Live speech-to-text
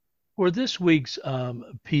For this week's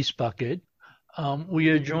Peace Bucket, we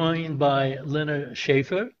are joined by Lynna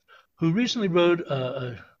Schaefer, who recently wrote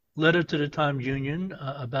a letter to the Times Union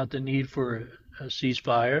about the need for a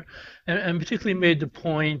ceasefire, and particularly made the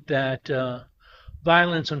point that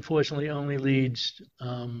violence, unfortunately, only leads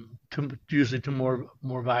usually to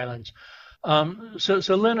more violence. So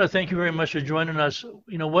Lynna, thank you very much for joining us.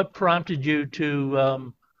 What prompted you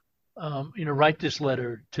to write this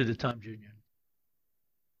letter to the Times Union?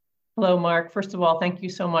 Hello, Mark. First of all, thank you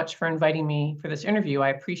so much for inviting me for this interview. I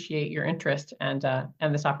appreciate your interest and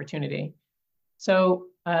this opportunity.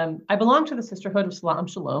 I belong to the Sisterhood of Salam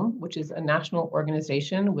Shalom, which is a national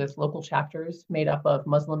organization with local chapters made up of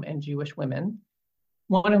Muslim and Jewish women.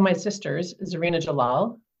 One of my sisters, Zarina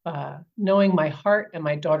Jalal, knowing my heart and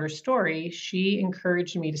my daughter's story, she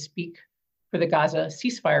encouraged me to speak for the Gaza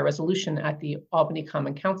ceasefire resolution at the Albany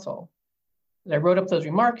Common Council. I wrote up those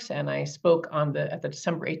remarks and I spoke at the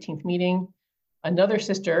December 18th meeting. Another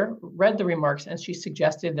sister read the remarks and she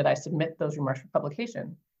suggested that I submit those remarks for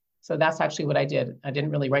publication. So that's actually what I did. I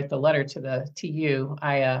didn't really write the letter to the TU.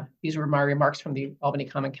 These were my remarks from the Albany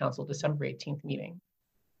Common Council December 18th meeting.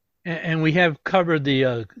 And we have covered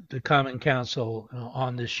the Common Council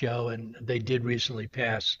on this show, and they did recently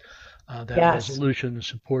pass that resolution in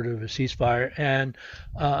support of a ceasefire. And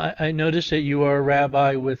I noticed that you are a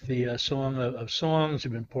rabbi with the Song of Songs.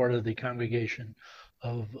 You've been part of the congregation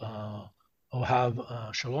of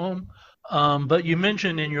Ohav Shalom. But you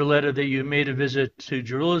mentioned in your letter that you made a visit to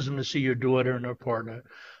Jerusalem to see your daughter and her partner,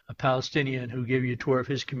 a Palestinian who gave you a tour of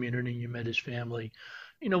his community, and you met his family.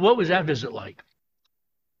 What was that visit like?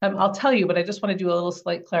 I'll tell you, but I just want to do a little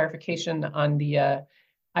slight clarification on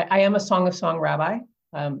I am a Song of Song rabbi.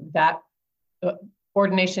 That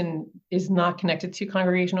ordination is not connected to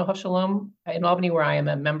Congregation Ohav Shalom in Albany, where I am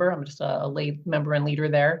a member. I'm just a lay member and leader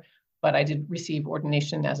there. But I did receive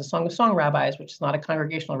ordination as a Song of Song rabbis, which is not a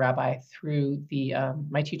congregational rabbi, through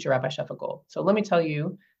my teacher, Rabbi Sheffa Gold. So let me tell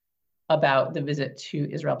you about the visit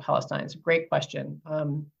to Israel Palestine. It's a great question.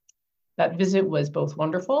 That visit was both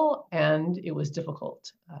wonderful and it was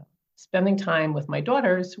difficult. Spending time with my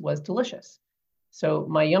daughters was delicious. So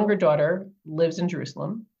my younger daughter lives in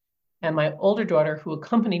Jerusalem, and my older daughter, who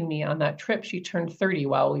accompanied me on that trip, she turned 30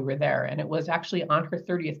 while we were there. And it was actually on her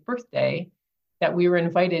 30th birthday that we were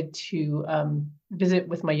invited to visit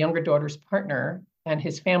with my younger daughter's partner and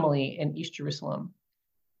his family in East Jerusalem.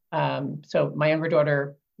 So my younger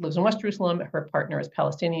daughter lives in West Jerusalem. Her partner is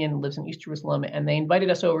Palestinian, lives in East Jerusalem, and they invited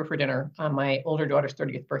us over for dinner on my older daughter's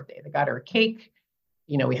 30th birthday. They got her a cake.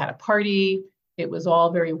 We had a party. It was all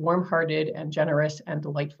very warm-hearted and generous and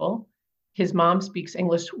delightful. His mom speaks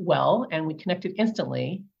English well, and we connected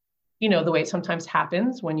instantly. The way it sometimes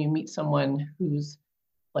happens when you meet someone whose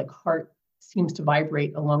heart seems to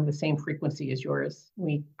vibrate along the same frequency as yours.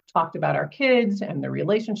 We talked about our kids and their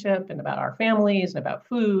relationship and about our families and about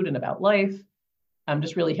food and about life.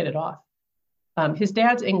 Just really hit it off. His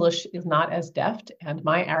dad's English is not as deft, and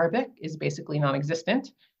my Arabic is basically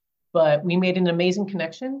non-existent, but we made an amazing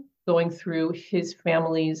connection going through his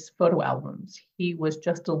family's photo albums. He was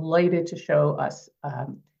just delighted to show us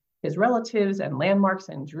his relatives and landmarks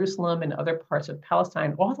in Jerusalem and other parts of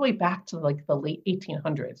Palestine, all the way back to the late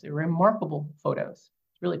 1800s. They're remarkable photos.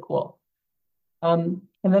 It's really cool. And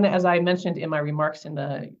then, as I mentioned in my remarks in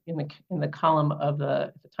the column of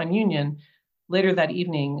the Time Union, later that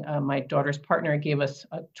evening, my daughter's partner gave us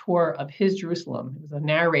a tour of his Jerusalem. It was a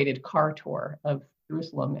narrated car tour of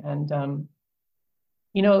Jerusalem. And,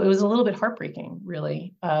 it was a little bit heartbreaking,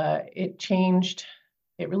 really. It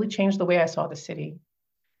really changed the way I saw the city.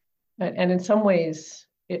 And in some ways,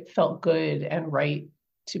 it felt good and right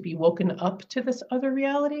to be woken up to this other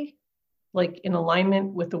reality, in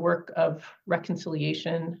alignment with the work of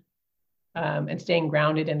reconciliation and staying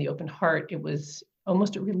grounded in the open heart. It was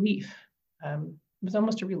almost a relief.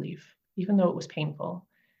 Even though it was painful.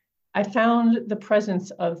 I found the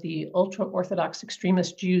presence of the ultra-Orthodox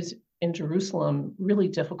extremist Jews in Jerusalem really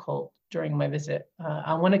difficult during my visit.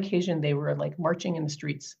 On one occasion, they were marching in the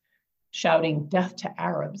streets, shouting "death to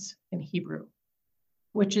Arabs" in Hebrew,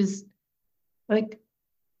 which is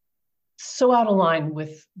so out of line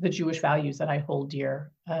with the Jewish values that I hold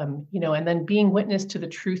dear. And then being witness to the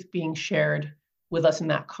truth being shared with us in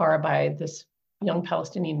that car by this young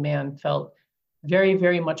Palestinian man felt very,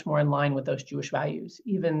 very much more in line with those Jewish values,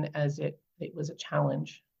 even as it was a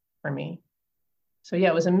challenge for me. So yeah,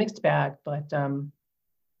 it was a mixed bag, but I'm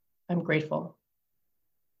grateful.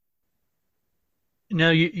 Now,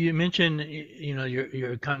 you mentioned,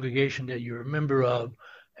 your congregation that you're a member of,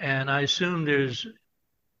 and I assume there's,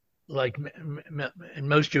 in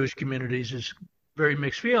most Jewish communities, there's very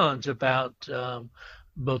mixed feelings about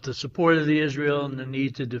both the support of the Israel and the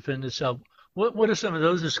need to defend itself. What have some of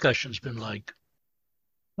those discussions been like?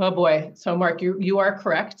 Oh boy. So Mark, you are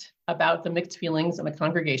correct about the mixed feelings in the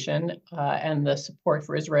congregation and the support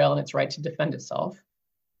for Israel and its right to defend itself.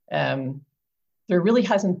 There really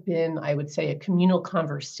hasn't been, I would say, a communal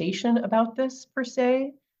conversation about this per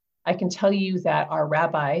se. I can tell you that our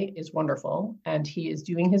rabbi is wonderful, and he is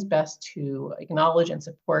doing his best to acknowledge and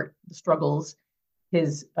support the struggles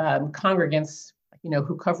his congregants,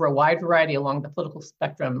 who cover a wide variety along the political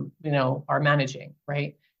spectrum, are managing,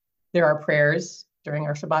 right? There are prayers during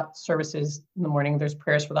our Shabbat services in the morning. There's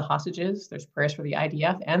prayers for the hostages, there's prayers for the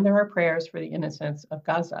IDF, and there are prayers for the innocents of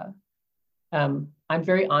Gaza. I'm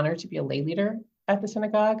very honored to be a lay leader at the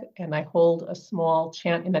synagogue, and I hold a small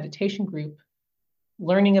chant and meditation group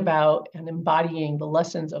learning about and embodying the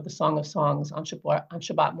lessons of the Song of Songs on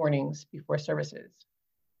Shabbat mornings before services.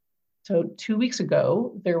 So 2 weeks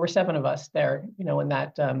ago, there were 7 of us there, in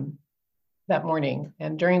that morning.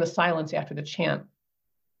 And during the silence after the chant,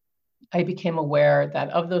 I became aware that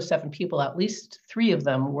of those 7 people, at least 3 of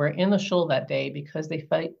them were in the shul that day because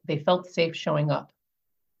they felt safe showing up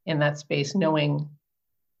in that space, knowing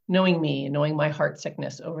me, knowing my heart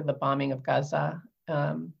sickness over the bombing of Gaza.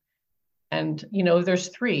 And, there's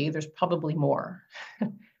 3, there's probably more.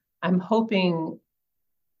 I'm hoping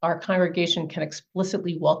our congregation can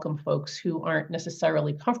explicitly welcome folks who aren't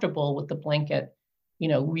necessarily comfortable with the blanket,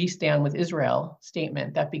 we stand with Israel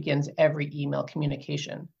statement that begins every email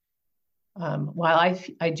communication. While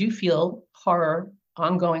I do feel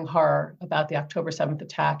ongoing horror about the October 7th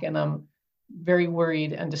attack, and I'm very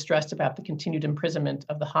worried and distressed about the continued imprisonment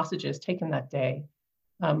of the hostages taken that day,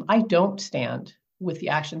 I don't stand with the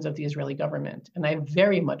actions of the Israeli government. And I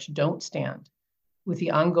very much don't stand with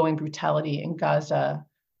the ongoing brutality in Gaza,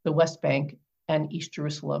 the West Bank, and East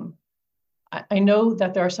Jerusalem. I know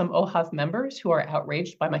that there are some OHAV members who are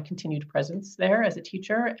outraged by my continued presence there as a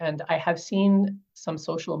teacher, and I have seen some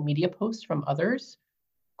social media posts from others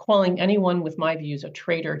calling anyone with my views a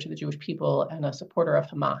traitor to the Jewish people and a supporter of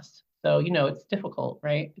Hamas. So, it's difficult,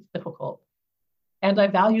 right? It's difficult. And I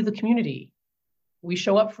value the community. We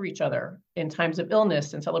show up for each other in times of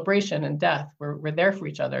illness and celebration and death. We're there for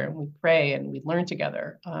each other, and we pray and we learn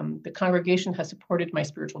together. The congregation has supported my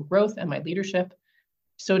spiritual growth and my leadership.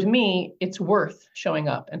 So to me, it's worth showing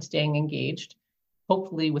up and staying engaged,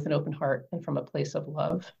 hopefully with an open heart and from a place of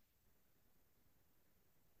love.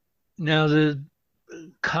 Now, the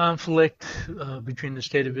conflict between the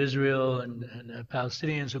state of Israel and the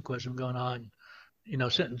Palestinians, of course, been going on,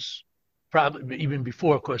 since probably even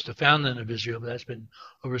before, of course, the founding of Israel, but that's been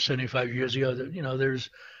over 75 years ago. There's,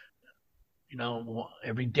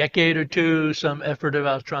 every decade or two, some effort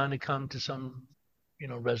about trying to come to some,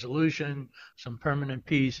 resolution, some permanent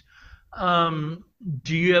peace. Do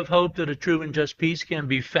you have hope that a true and just peace can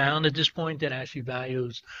be found at this point that actually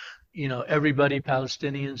values, everybody,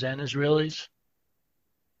 Palestinians and Israelis?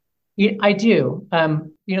 Yeah, I do.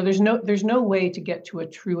 There's no way to get to a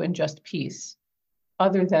true and just peace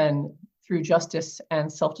other than through justice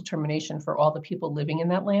and self-determination for all the people living in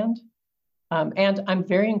that land. And I'm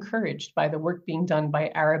very encouraged by the work being done by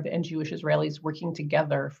Arab and Jewish Israelis working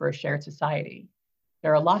together for a shared society.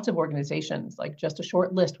 There are lots of organizations, like just a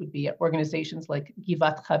short list would be organizations like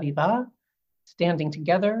Givat Chaviva, Standing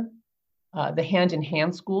Together, the Hand in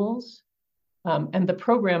Hand Schools, and the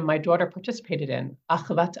program my daughter participated in,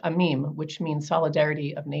 Achvat Amim, which means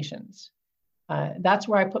Solidarity of Nations. That's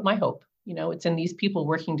where I put my hope. It's in these people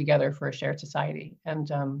working together for a shared society. And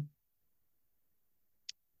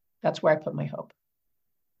that's where I put my hope.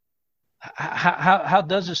 How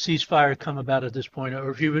does a ceasefire come about at this point?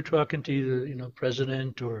 Or if you were talking to either,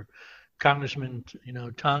 President or Congressman,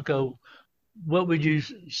 Tonko, what would you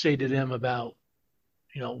say to them about,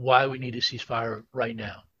 why we need a ceasefire right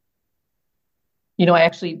now? I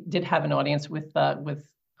actually did have an audience with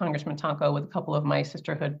Congressman Tonko, with a couple of my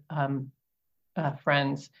sisterhood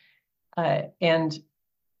friends. And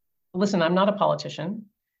listen, I'm not a politician.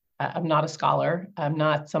 I'm not a scholar. I'm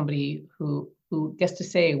not somebody who gets to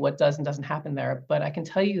say what does and doesn't happen there. But I can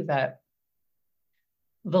tell you that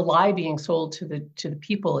the lie being sold to the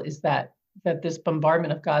people is that this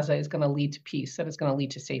bombardment of Gaza is going to lead to peace, that it's going to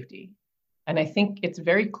lead to safety. And I think it's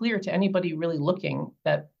very clear to anybody really looking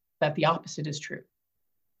that the opposite is true.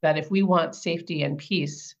 That if we want safety and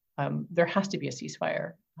peace, there has to be a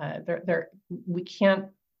ceasefire. We can't,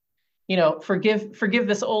 forgive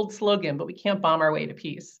this old slogan, but we can't bomb our way to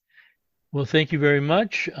peace. Well, thank you very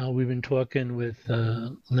much. We've been talking with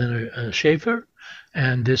Lynna Schaefer,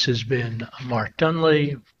 and this has been Mark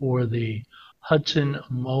Dunlea for the Hudson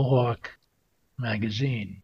Mohawk Magazine.